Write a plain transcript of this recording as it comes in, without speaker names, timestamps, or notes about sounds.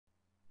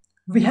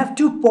We have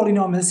two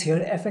polynomials here,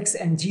 fx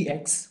and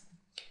gx.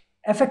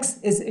 Fx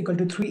is equal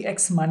to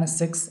 3x minus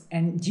 6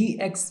 and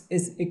gx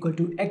is equal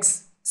to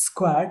x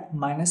squared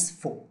minus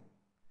 4.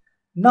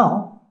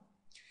 Now,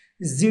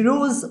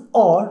 zeros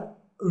or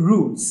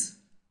roots,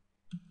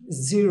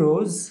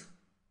 zeros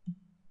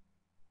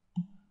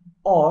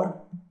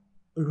or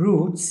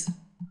roots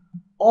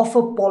of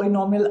a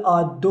polynomial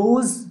are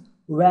those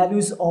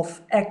values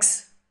of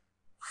x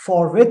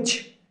for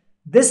which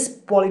this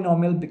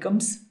polynomial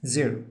becomes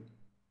 0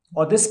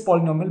 or this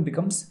polynomial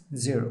becomes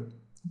 0.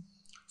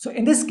 So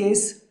in this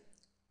case,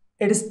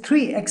 it is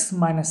 3x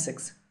minus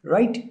 6,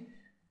 right?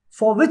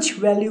 For which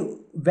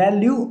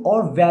value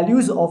or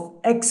values of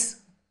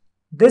x,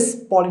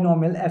 this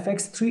polynomial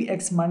fx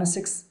 3x minus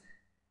 6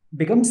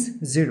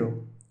 becomes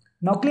 0.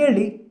 Now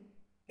clearly,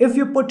 if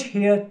you put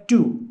here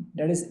 2,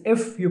 that is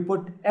if you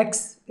put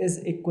x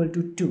is equal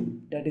to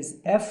 2, that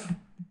is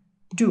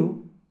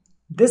f2,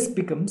 this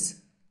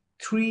becomes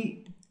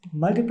 3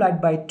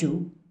 multiplied by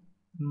 2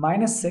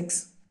 minus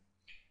 6,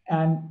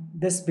 and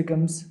this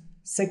becomes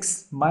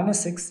 6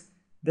 minus 6,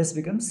 this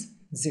becomes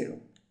 0.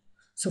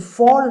 So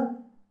for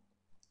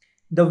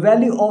the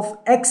value of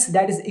x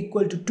that is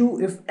equal to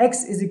 2, if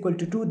x is equal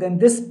to 2, then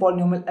this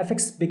polynomial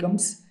fx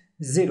becomes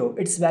 0,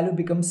 its value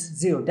becomes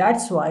 0.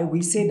 That's why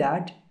we say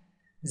that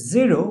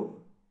 0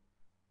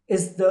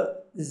 is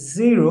the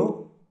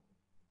 0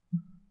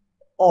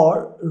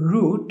 or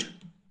root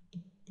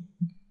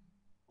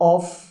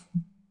of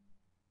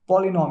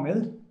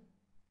polynomial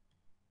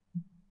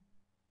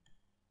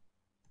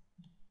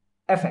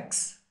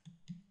fx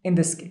in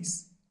this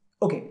case.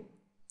 Okay,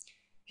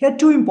 here are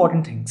two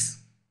important things.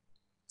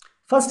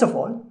 First of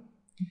all,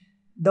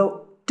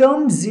 the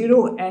term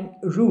 0 and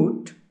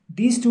root,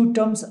 these two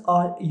terms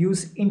are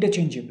used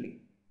interchangeably,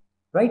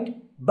 right?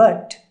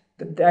 But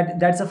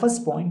that's the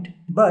first point,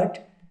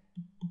 but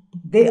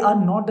they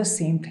are not the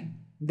same thing.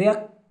 They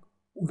are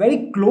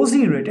very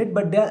closely related,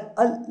 but they are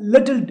a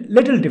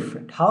little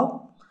different.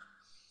 How?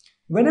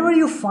 Whenever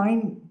you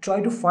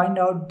try to find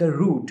out the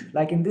root,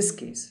 like in this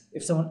case,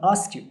 if someone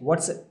asks you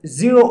what's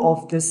 0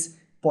 of this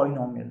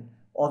polynomial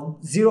or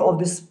 0 of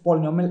this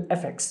polynomial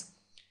fx,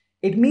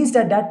 it means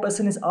that that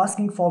person is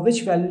asking for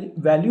which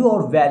value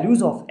or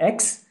values of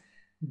x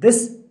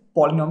this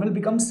polynomial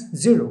becomes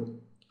 0.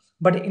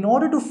 But in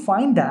order to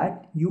find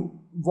that,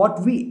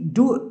 what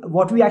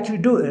we actually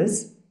do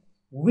is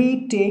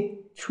we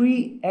take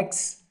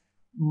 3x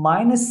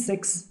minus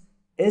 6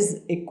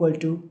 is equal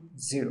to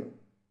 0.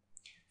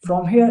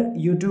 From here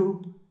you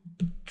do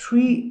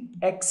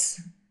 3x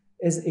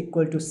is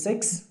equal to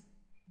 6,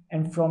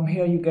 and from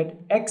here you get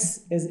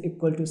x is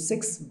equal to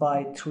 6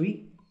 by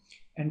 3,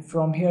 and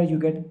from here you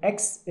get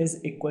x is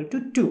equal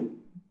to 2.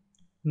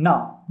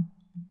 Now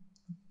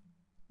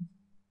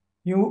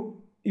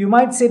you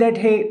might say that,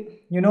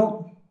 hey,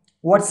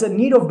 what's the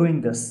need of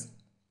doing this?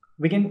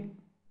 We can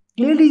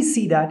clearly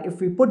see that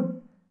if we put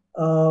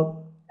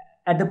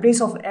at the place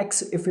of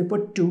x, if we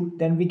put 2,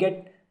 then we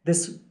get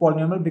this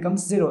polynomial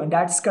becomes 0, and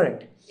that's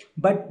correct.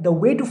 But the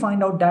way to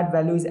find out that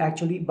value is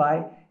actually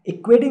by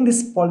equating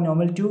this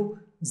polynomial to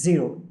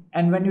 0.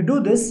 And when you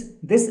do this,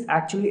 this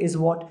actually is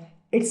what?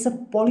 It's a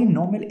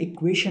polynomial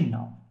equation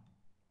now.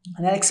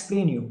 And I'll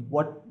explain you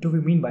what do we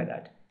mean by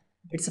that.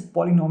 It's a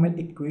polynomial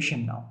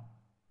equation now.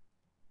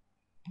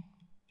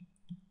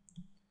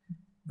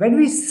 When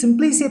we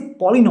simply say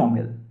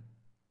polynomial,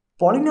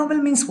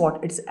 polynomial means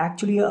what? It's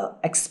actually a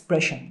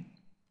expression.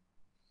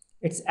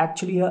 It's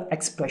actually a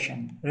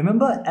expression.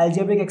 Remember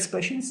algebraic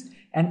expressions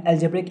and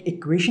algebraic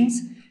equations?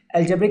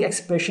 Algebraic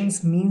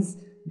expressions means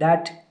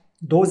that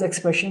those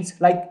expressions,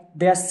 like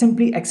they are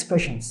simply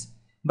expressions.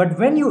 But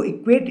when you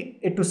equate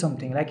it to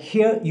something, like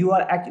here you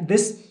are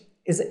this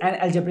is an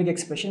algebraic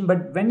expression,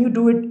 but when you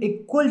do it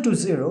equal to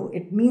 0,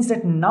 it means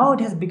that now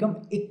it has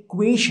become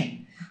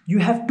equation. You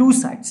have two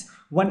sides.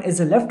 One is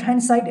the left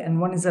hand side and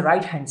one is the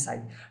right hand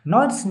side.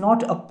 Now it's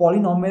not a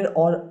polynomial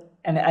or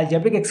an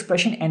algebraic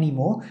expression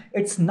anymore.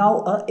 It's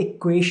now an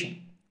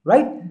equation,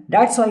 right?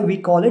 That's why we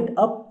call it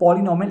a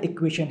polynomial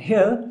equation.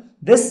 Here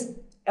this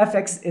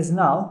fx is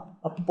now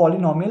a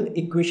polynomial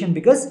equation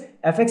because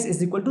fx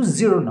is equal to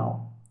 0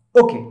 now.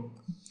 Okay,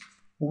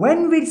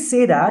 when we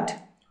say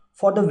that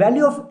for the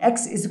value of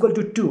x is equal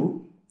to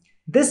 2,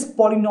 this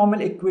polynomial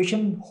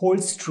equation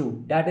holds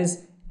true. That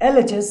is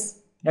LHS,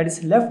 that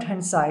is left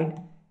hand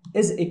side,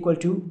 is equal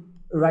to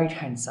right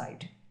hand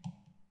side.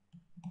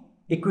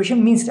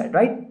 Equation means that,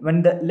 right?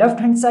 When the left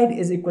hand side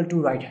is equal to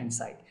right hand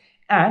side.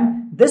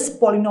 And this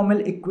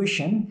polynomial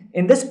equation,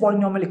 in this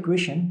polynomial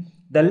equation,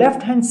 the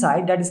left hand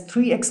side, that is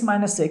 3x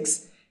minus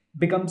 6,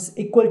 becomes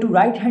equal to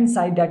right hand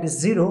side, that is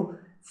 0,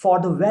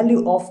 for the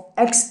value of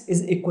x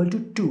is equal to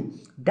 2.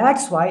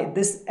 That's why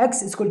this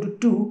x is equal to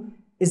 2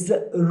 is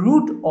the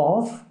root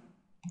of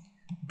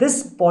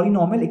this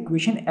polynomial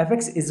equation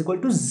fx is equal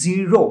to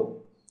 0.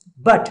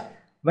 But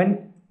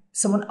when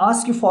someone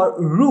asks you for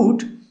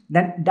root,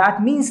 then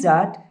that means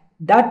that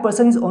that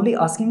person is only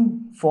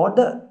asking for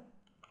the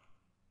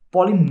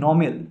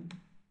polynomial.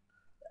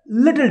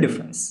 Little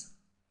difference.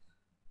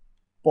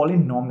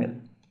 Polynomial.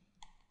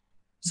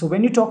 So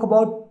when you talk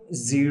about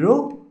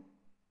 0,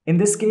 in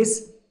this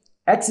case,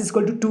 x is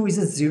equal to 2 is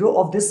a 0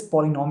 of this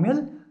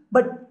polynomial,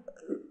 but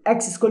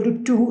x is equal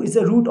to 2 is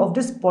the root of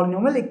this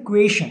polynomial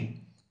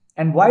equation.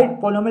 And why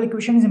polynomial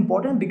equation is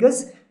important?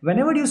 Because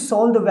whenever you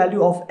solve the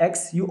value of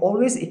x, you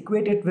always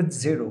equate it with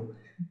 0.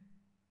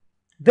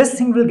 This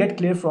thing will get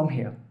clear from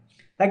here.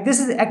 Like this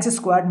is x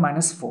squared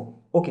minus 4.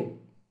 Okay.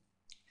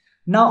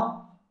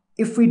 Now,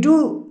 if we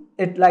do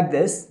it like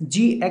this,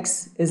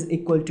 gx is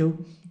equal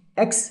to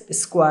x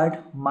squared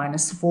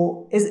minus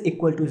 4 is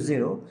equal to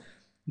 0.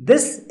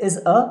 This is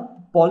a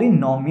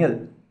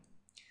polynomial.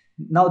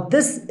 Now,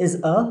 this is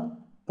a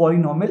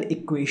polynomial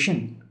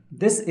equation.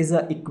 This is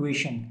an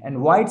equation.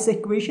 And why it's an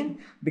equation?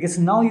 Because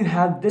now you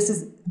have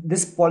this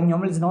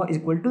polynomial is now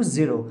equal to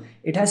 0.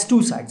 It has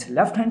two sides,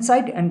 left hand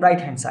side and right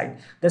hand side.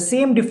 The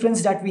same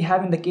difference that we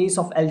have in the case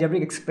of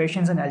algebraic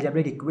expressions and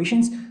algebraic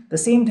equations, the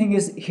same thing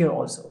is here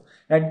also.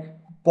 That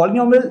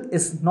polynomial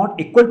is not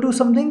equal to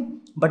something,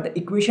 but the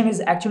equation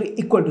is actually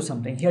equal to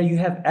something. Here you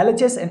have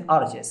LHS and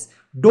RHS.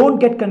 Don't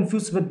get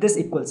confused with this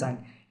equal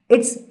sign.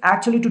 It's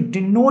actually to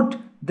denote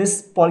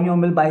this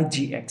polynomial by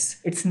gx.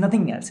 It's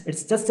nothing else.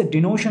 It's just a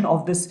denotion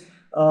of this.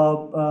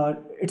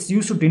 It's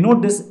used to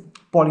denote this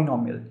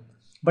polynomial.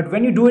 But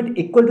when you do it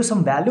equal to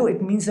some value,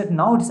 it means that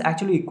now it's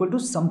actually equal to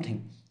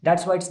something.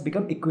 That's why it's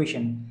become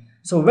equation.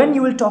 So when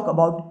you will talk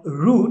about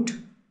root,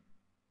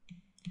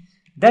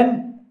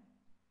 then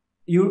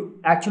you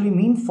actually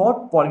mean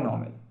for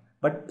polynomial.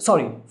 But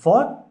sorry,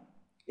 for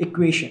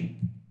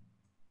equation.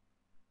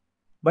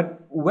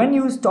 But when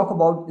you talk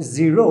about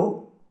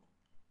 0,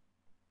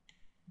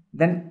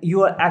 then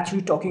you are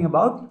actually talking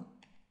about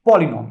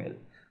polynomial.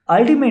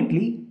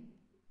 Ultimately,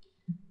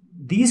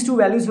 these two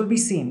values will be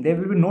same. There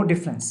will be no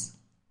difference.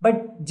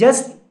 But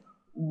just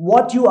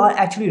what you are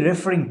actually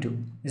referring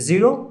to.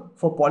 0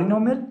 for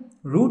polynomial,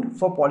 root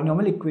for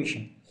polynomial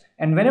equation.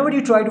 And whenever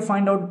you try to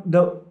find out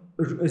the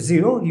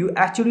 0, you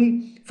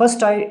actually first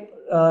try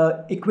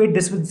equate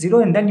this with 0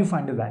 and then you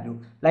find the value.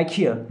 Like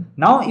here.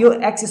 Now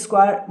your x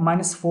square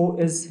minus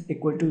 4 is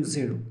equal to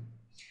 0.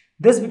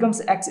 This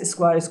becomes x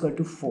square is equal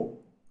to 4.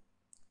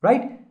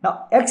 Right?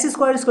 Now x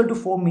square is equal to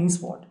 4 means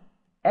what?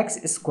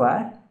 X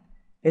square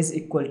is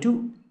equal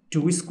to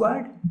 2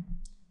 squared,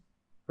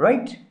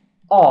 right?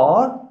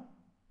 Or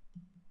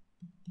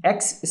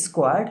x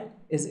squared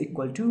is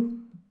equal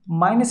to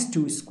minus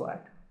 2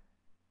 squared,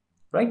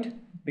 right?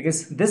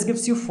 Because this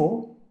gives you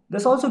 4,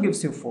 this also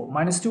gives you 4.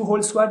 Minus 2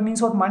 whole squared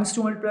means what? Minus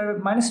 2 multiplied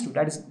by minus 2,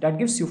 that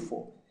gives you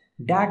 4.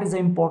 That is the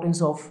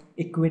importance of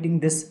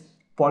equating this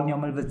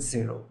polynomial with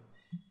 0.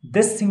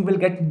 This thing will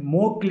get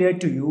more clear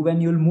to you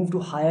when you will move to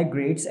higher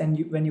grades and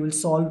when you will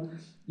solve,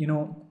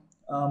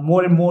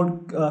 more and more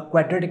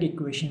quadratic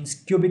equations,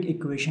 cubic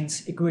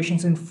equations,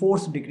 equations in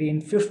 4th degree,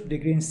 in 5th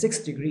degree, in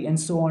 6th degree, and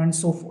so on and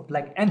so forth,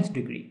 like nth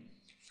degree.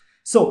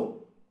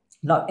 So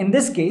now in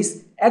this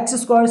case, x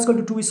squared is equal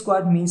to 2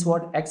 squared means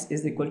what? X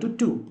is equal to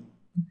 2.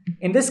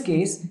 In this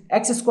case,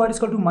 x squared is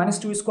equal to minus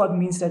 2 squared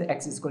means that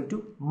x is equal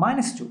to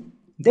minus 2.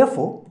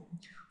 Therefore,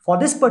 for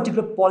this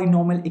particular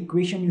polynomial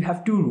equation, you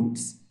have two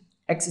roots.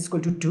 X is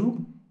equal to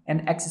 2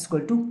 and x is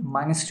equal to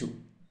minus 2.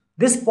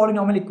 This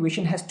polynomial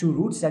equation has two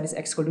roots, that is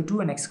x equal to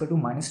 2 and x equal to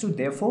minus 2.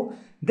 Therefore,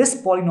 this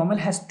polynomial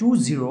has two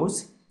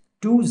zeros.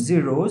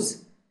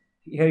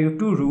 Here you have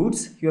two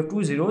roots, you have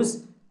two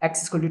zeros,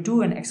 x is equal to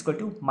 2 and x equal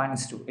to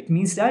minus 2. It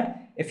means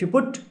that if you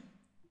put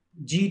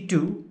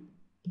g2,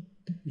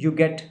 you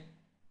get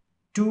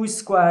 2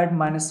 squared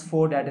minus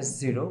 4, that is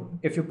 0.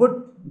 If you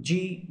put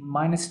g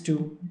minus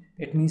 2,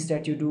 it means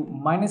that you do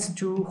minus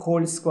 2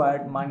 whole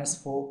squared minus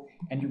 4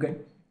 and you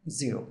get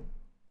 0.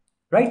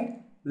 Right?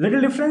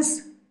 Little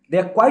difference. They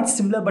are quite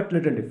similar but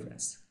little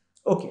difference.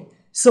 Okay.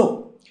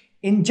 So,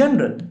 in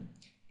general,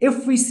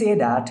 if we say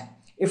that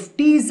if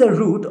t is the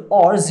root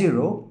or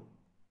 0,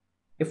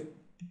 if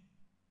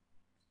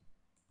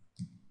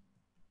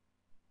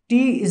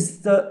t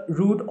is the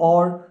root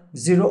or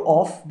 0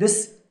 of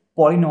this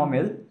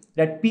polynomial,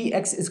 that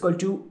px is equal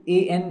to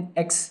an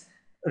x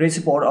raised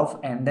to the power of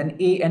n, then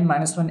an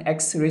minus 1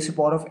 x raised to the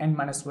power of n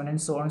minus 1 and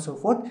so on and so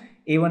forth,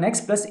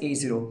 a1x plus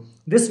a0.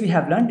 This we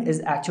have learned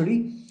is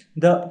actually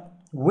the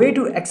way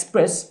to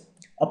express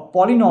a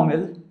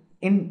polynomial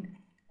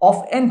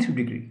of nth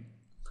degree,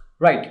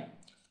 right?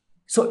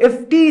 So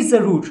if t is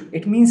the root,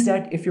 it means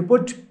that if you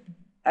put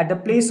at the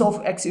place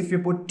of x, if you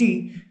put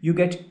t, you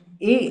get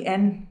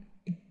an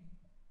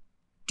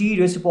t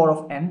raised to the power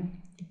of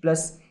n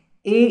plus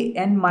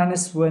an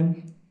minus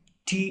 1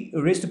 t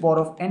raised to the power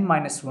of n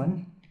minus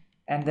 1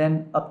 and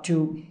then up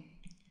to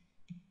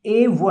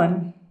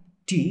a1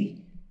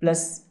 t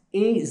plus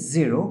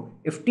a0.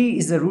 If t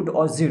is the root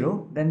or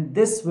 0, then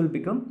this will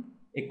become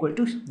equal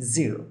to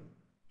 0.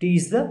 T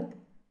is the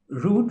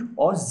root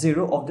or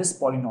 0 of this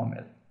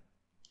polynomial,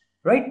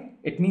 right?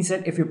 It means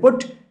that if you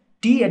put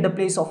t at the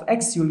place of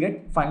x, you'll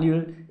get, finally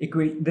you'll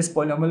equate, this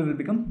polynomial will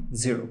become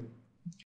 0.